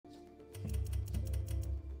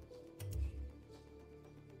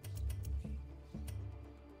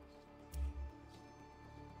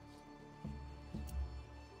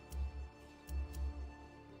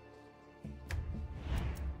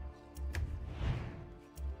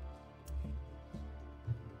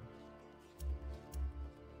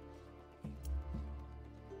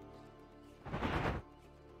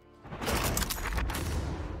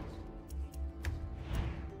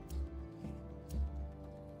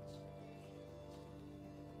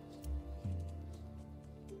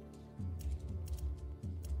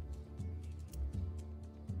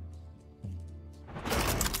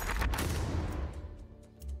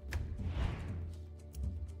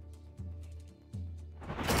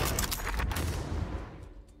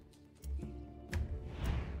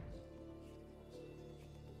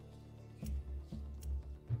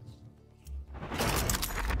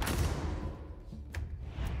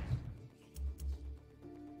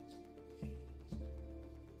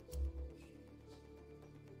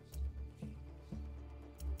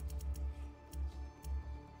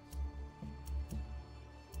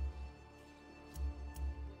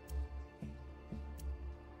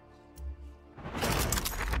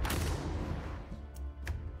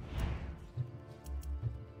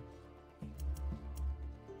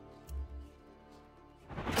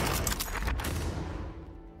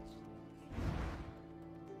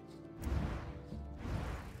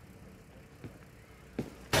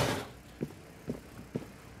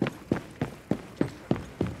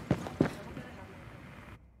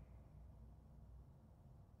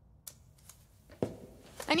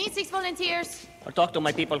need 6 volunteers. I'll talk to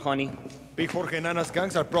my people, honey. Big Jorge and Anna's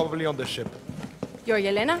gangs are probably on the ship. You're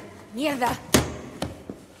Yelena? Mierda.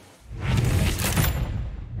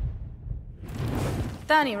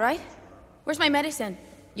 Dani, right? Where's my medicine?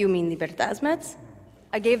 You mean Libertad's meds?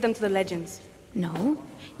 I gave them to the legends. No.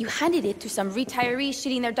 You handed it to some retirees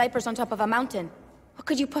shitting their diapers on top of a mountain. What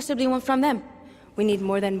could you possibly want from them? We need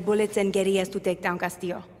more than bullets and guerrillas to take down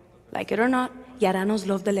Castillo. Like it or not, Yaranos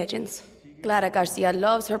love the legends. Clara Garcia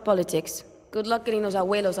loves her politics. Good luck getting those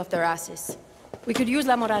abuelos off their asses. We could use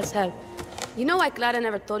La Moral's help. You know why Clara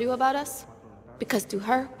never told you about us? Because to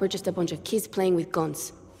her, we're just a bunch of kids playing with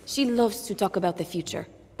guns. She loves to talk about the future.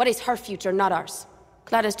 But it's her future, not ours.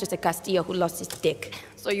 Clara's just a Castillo who lost his dick.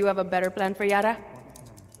 So you have a better plan for Yara?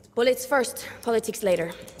 Bullets first, politics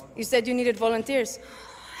later. You said you needed volunteers.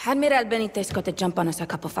 Admiral Benitez got the jump on us a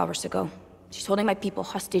couple of hours ago. She's holding my people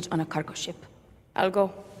hostage on a cargo ship. I'll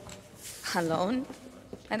go. Alone?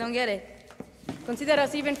 I don't get it. Consider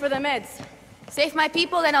us even for the meds. Save my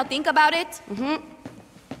people, and I'll think about it. Mm-hmm.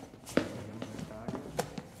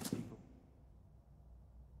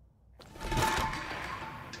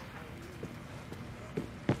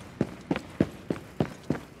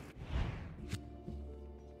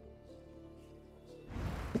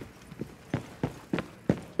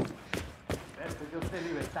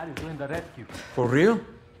 Doing the rescue. For real?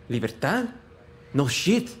 Libertad? No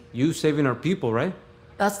shit. You saving our people, right?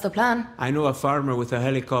 That's the plan. I know a farmer with a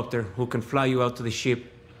helicopter who can fly you out to the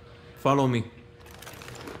ship. Follow me.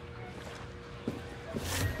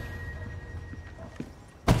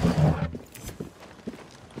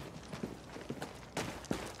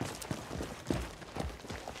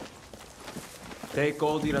 Take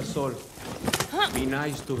old Irasol. Be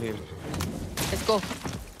nice to him. Let's go.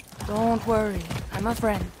 Don't worry. I'm a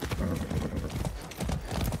friend.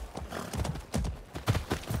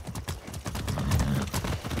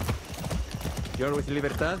 You're with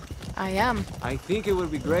Libertad? I am. I think it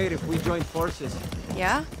would be great if we joined forces.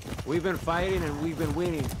 Yeah? We've been fighting and we've been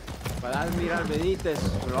winning. But Admiral Benitez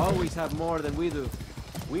will always have more than we do.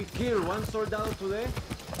 We killed one soldado today.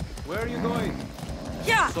 Where are you going?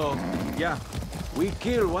 Yeah! So, yeah. We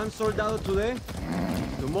killed one soldado today.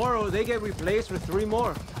 Tomorrow they get replaced with 3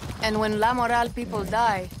 more. And when La Moral people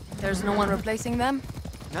die, there's no one replacing them?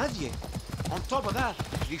 Nadie. On top of that,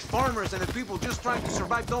 these farmers and the people just trying to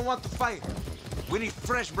survive don't want to fight. We need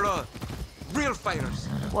fresh blood. Real fighters.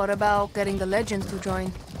 What about getting the legends to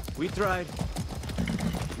join? We tried.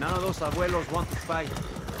 None of those abuelos want to fight.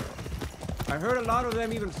 I heard a lot of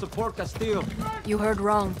them even support Castillo. You heard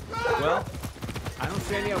wrong. Well, I don't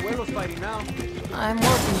see any abuelos fighting now. I'm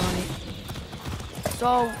working on it.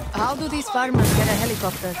 So, how do these farmers get a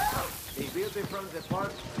helicopter? They built it from the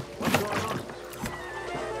park. What's going on?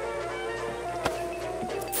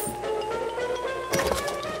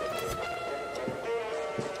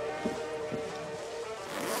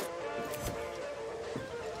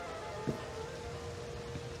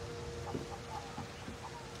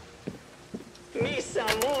 Mis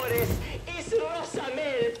amores, it's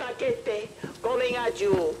Rosamel Paquete coming at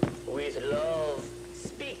you with love.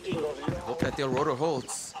 Speaking of love. Hope that their rotor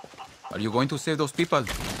holds. Are you going to save those people?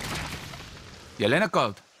 Yelena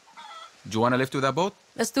called. Do you want to lift to that boat?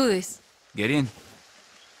 Let's do this. Get in.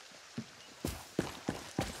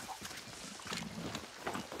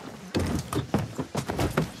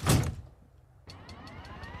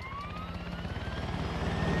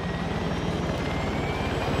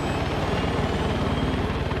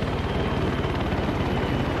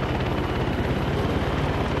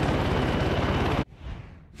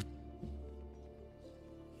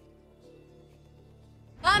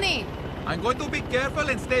 Dani! I'm going to be careful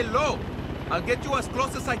and stay low. I'll get you as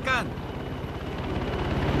close as I can.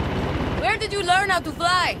 Where did you learn how to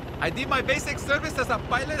fly? I did my basic service as a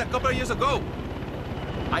pilot a couple of years ago.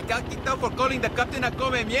 I got kicked out for calling the captain a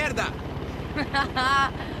come mierda.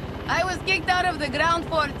 I was kicked out of the ground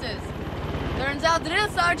forces. Turns out drill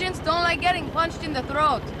sergeants don't like getting punched in the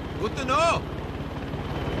throat. Good to know.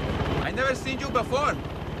 I never seen you before.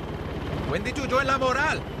 When did you join La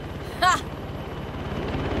Moral? Ha!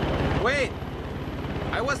 Wait.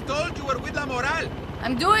 I was told you were with La Moral.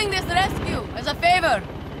 I'm doing this rescue as a favor.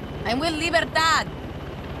 I'm with Libertad.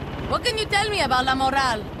 What can you tell me about La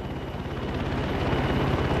Moral?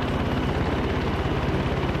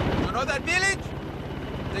 You know that village?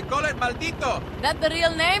 They call it Maldito. That the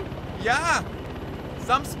real name? Yeah.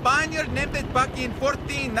 Some Spaniard named it back in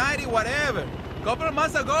 1490 whatever. Couple of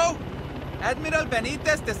months ago, Admiral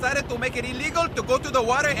Benitez decided to make it illegal to go to the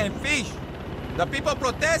water and fish. The people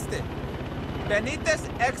protested. Benitez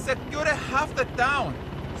executed half the town.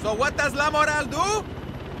 So what does La Moral do?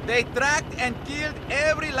 They tracked and killed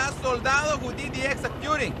every last soldado who did the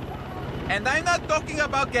executing. And I'm not talking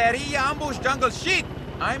about guerrilla ambush jungle shit.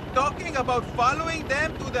 I'm talking about following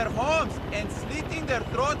them to their homes and slitting their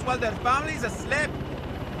throats while their families slept.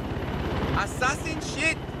 Assassin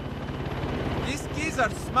shit. These kids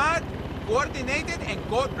are smart, coordinated, and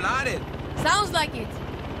cold-blooded. Sounds like it.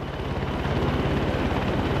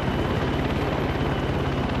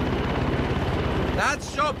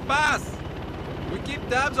 That's shop pass. We keep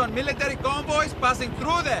tabs on military convoys passing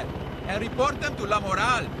through there and report them to La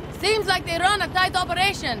Moral. Seems like they run a tight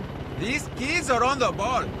operation. These kids are on the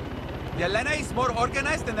ball. The Elena is more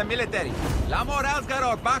organized than the military. La Moral's got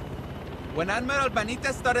our back. When Admiral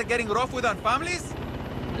Benitez started getting rough with our families,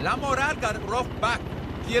 La Moral got rough back.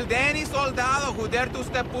 Killed any soldado who dared to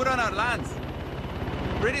step foot on our lands.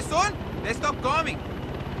 Pretty soon, they stopped coming.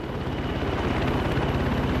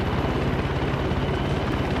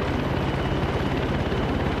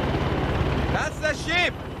 That's the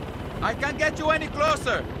ship. I can't get you any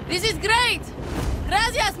closer. This is great!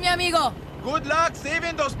 Gracias, mi amigo! Good luck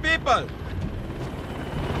saving those people.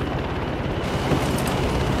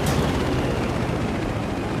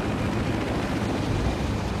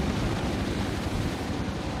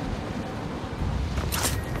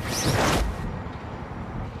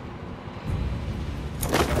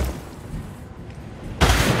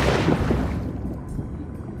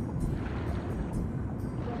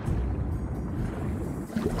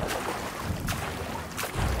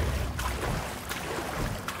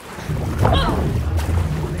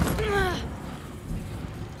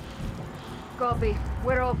 Copy.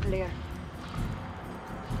 We're all clear.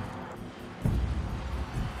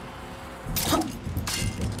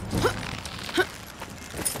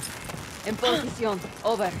 En posición.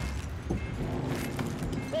 Over.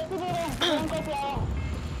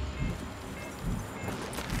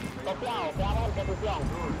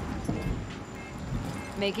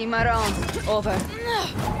 Making my rounds. Over.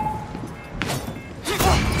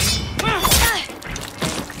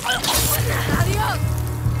 Adios!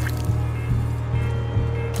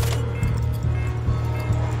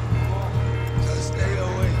 Stay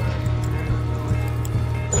away.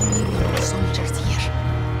 Soldiers here.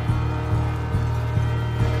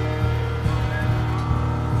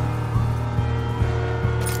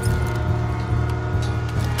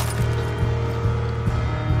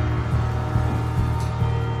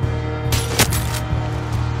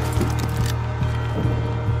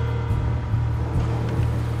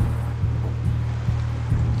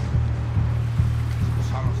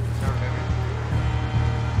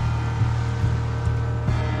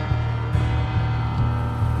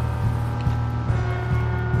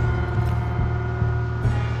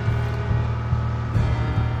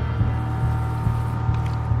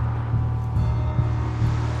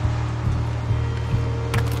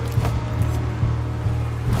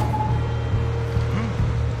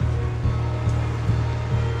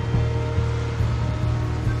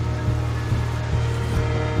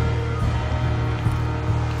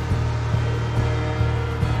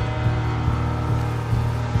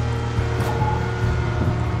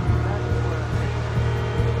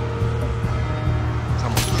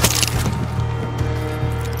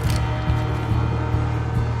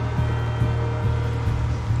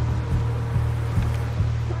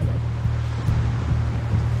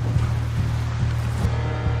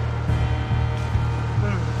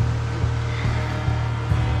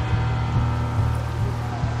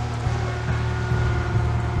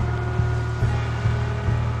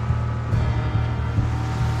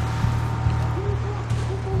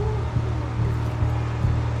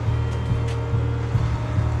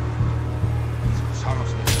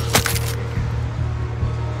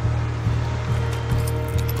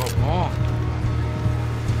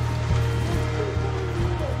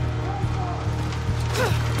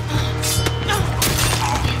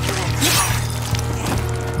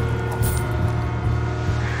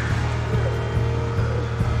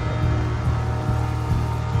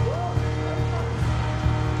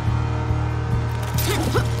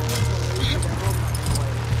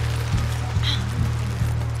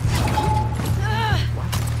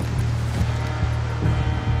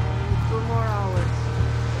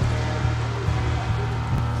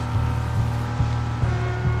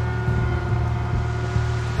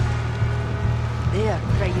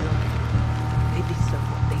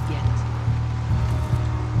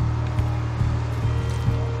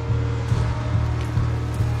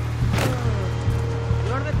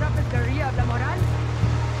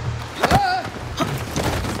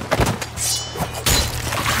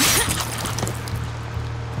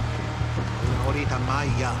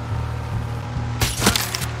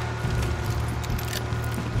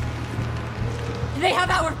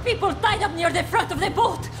 people tied up near the front of the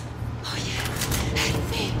boat! Oh yeah,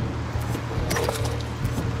 help me!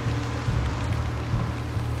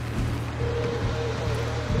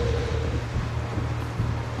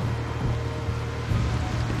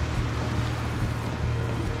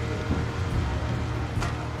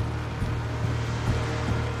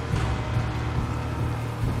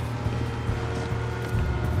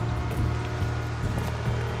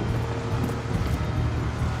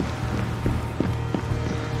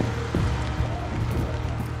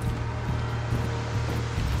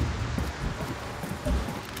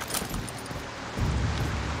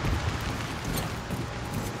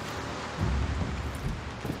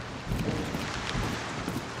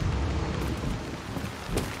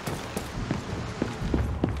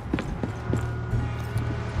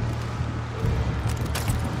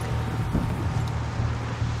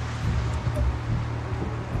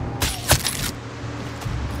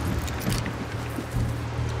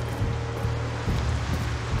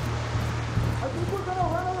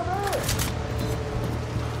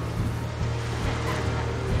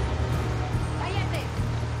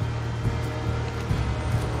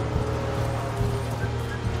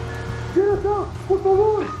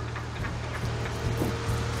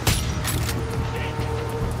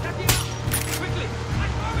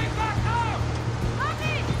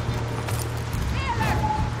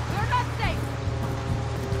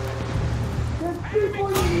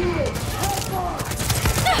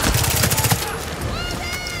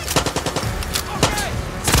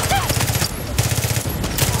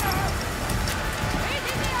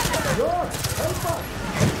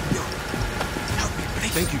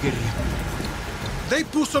 Thank you, guerrilla. They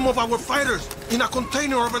put some of our fighters in a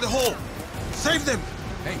container over the hole. Save them!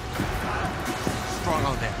 Hey, strong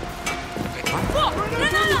out there.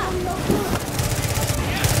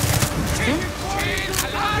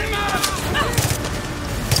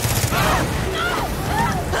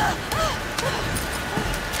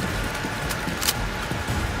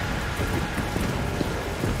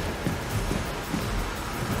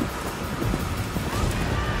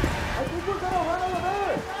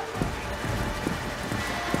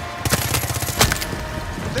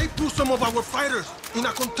 They put some of our fighters in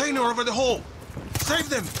a container over the hole. Save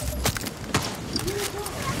them!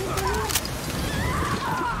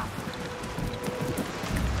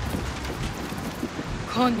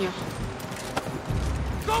 Coño.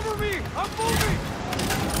 Cover me! I'm moving!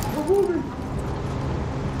 We're moving!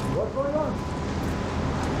 What's going on?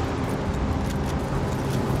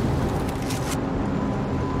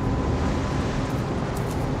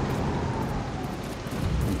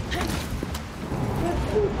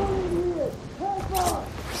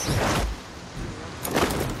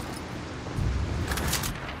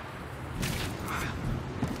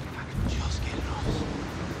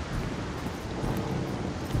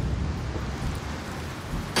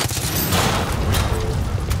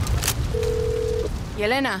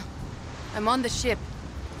 Yelena, I'm on the ship.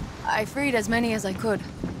 I freed as many as I could.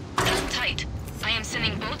 Hold tight. I am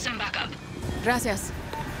sending boats and backup. Gracias.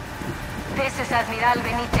 This is Admiral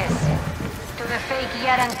Benitez. To the fake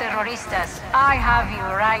Yaran terroristas, I have you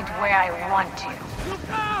right where I want you.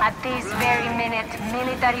 At this very minute,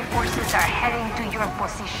 military forces are heading to your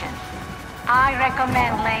position. I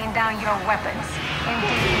recommend laying down your weapons and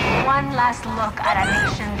taking one last look at a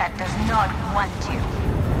nation that does not want you.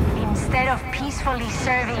 Instead of peacefully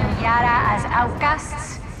serving Yara as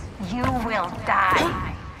outcasts, you will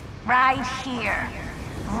die. Right here.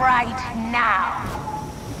 Right now.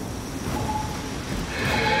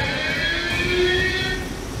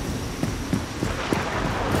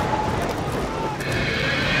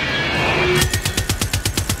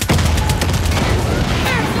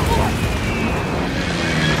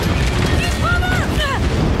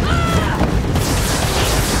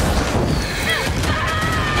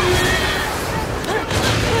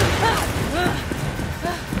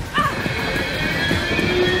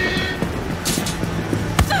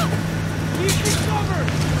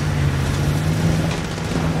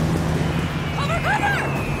 Cover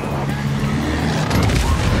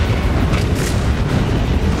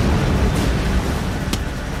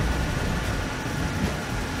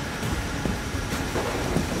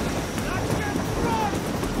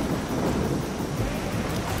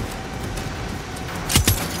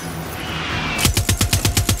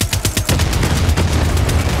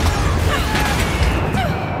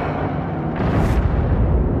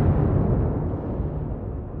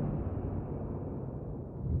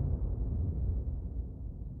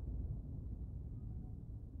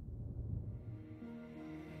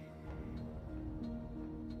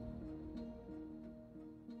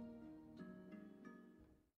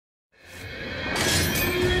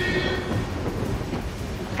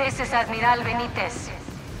Admiral Benitez.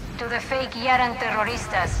 To the fake Yaran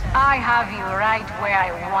terroristas, I have you right where I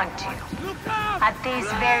want you. At this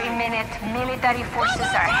very minute, military forces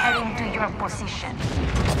are heading to your position.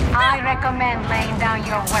 I recommend laying down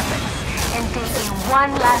your weapons and taking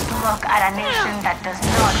one last look at a nation that does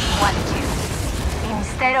not want you.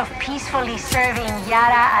 Instead of peacefully serving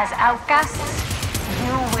Yara as outcasts,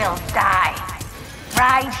 you will die.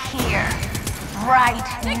 Right here. Right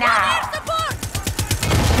now.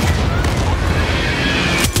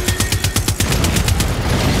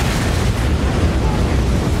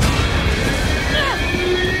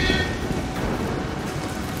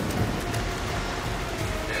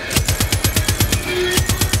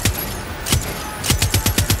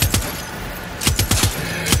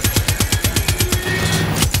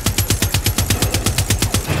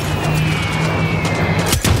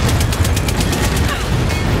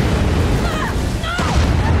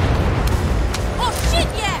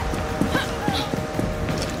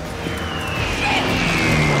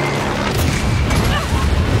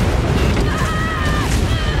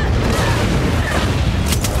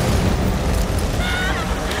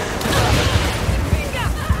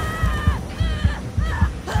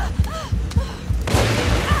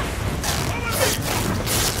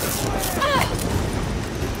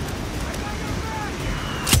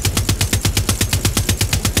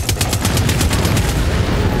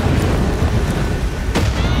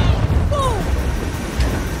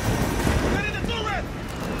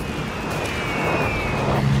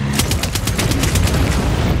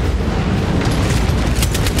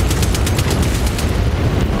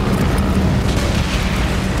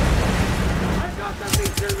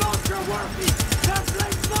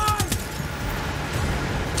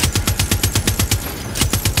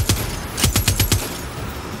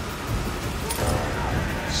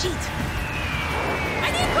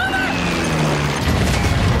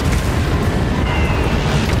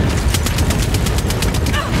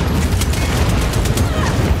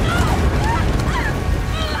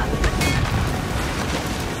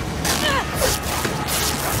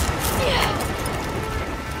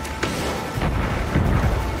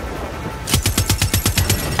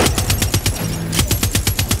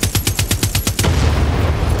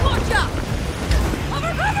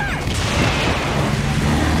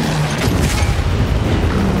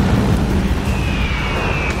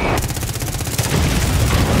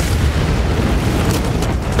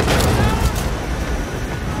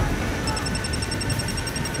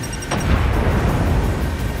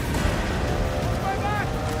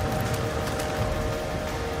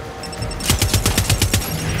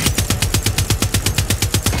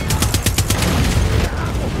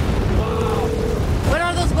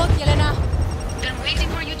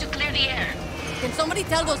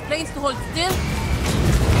 Tell those planes to hold still?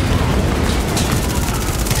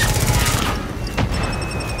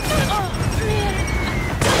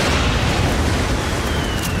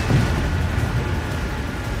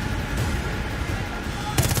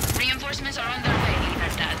 Reinforcements are on their way,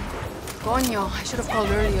 Libertad. Coño, I should have called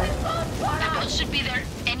earlier. The boat should be there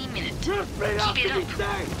any minute. Keep it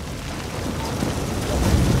up.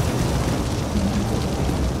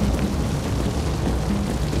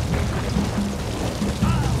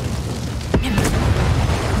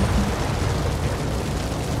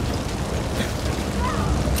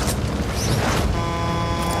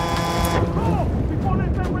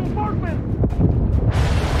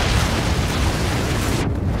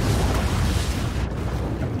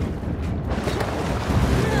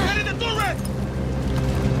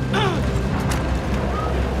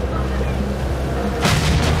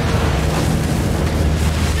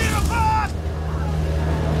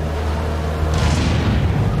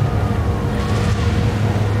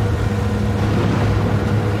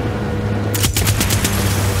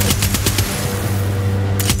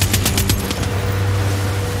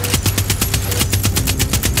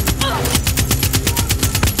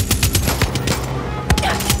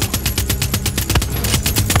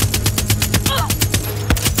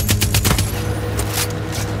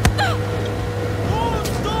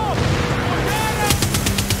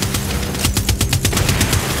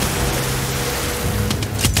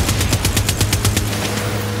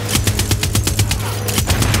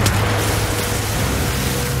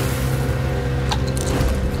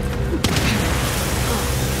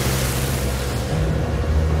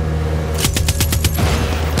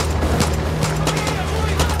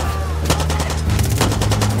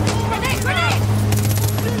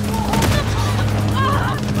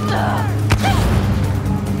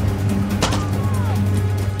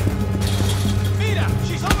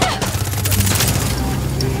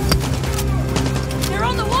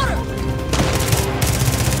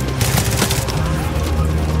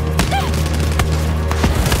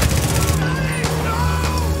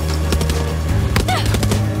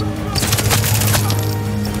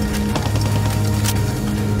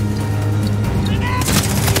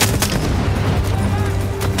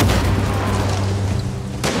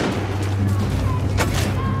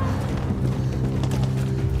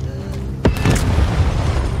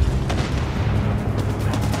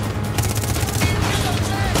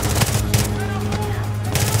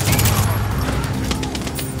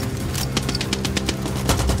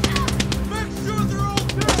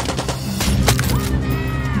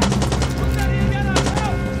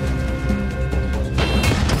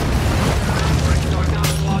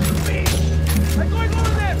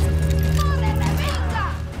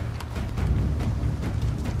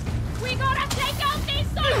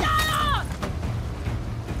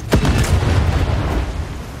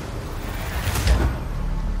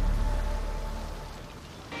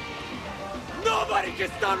 Nobody can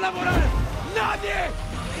stop la moral! Nadie!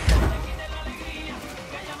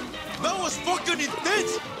 That was fucking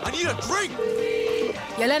intense! I need a drink!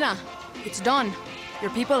 Yelena, it's done. Your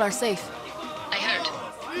people are safe. I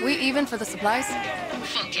heard. We even for the supplies?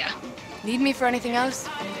 Fuck yeah. Need me for anything else?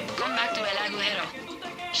 Come back to El Agujero.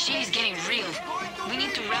 Shit is getting real. We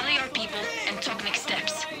need to rally our people and talk next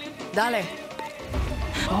steps. Dale.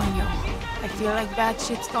 Coño, I feel like bad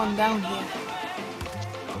shit's gone down here.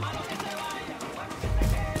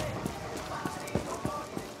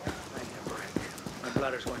 My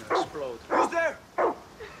bladder's going to explode. Who's there?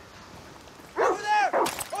 Over there!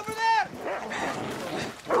 Over there!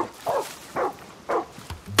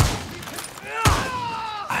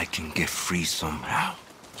 I can get free somehow.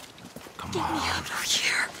 Come on. Get me out of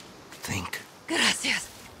here. Think. Gracias.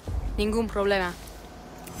 Ningún problema.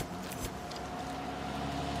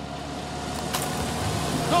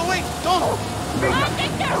 No, wait! Don't! I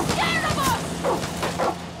think they're scared!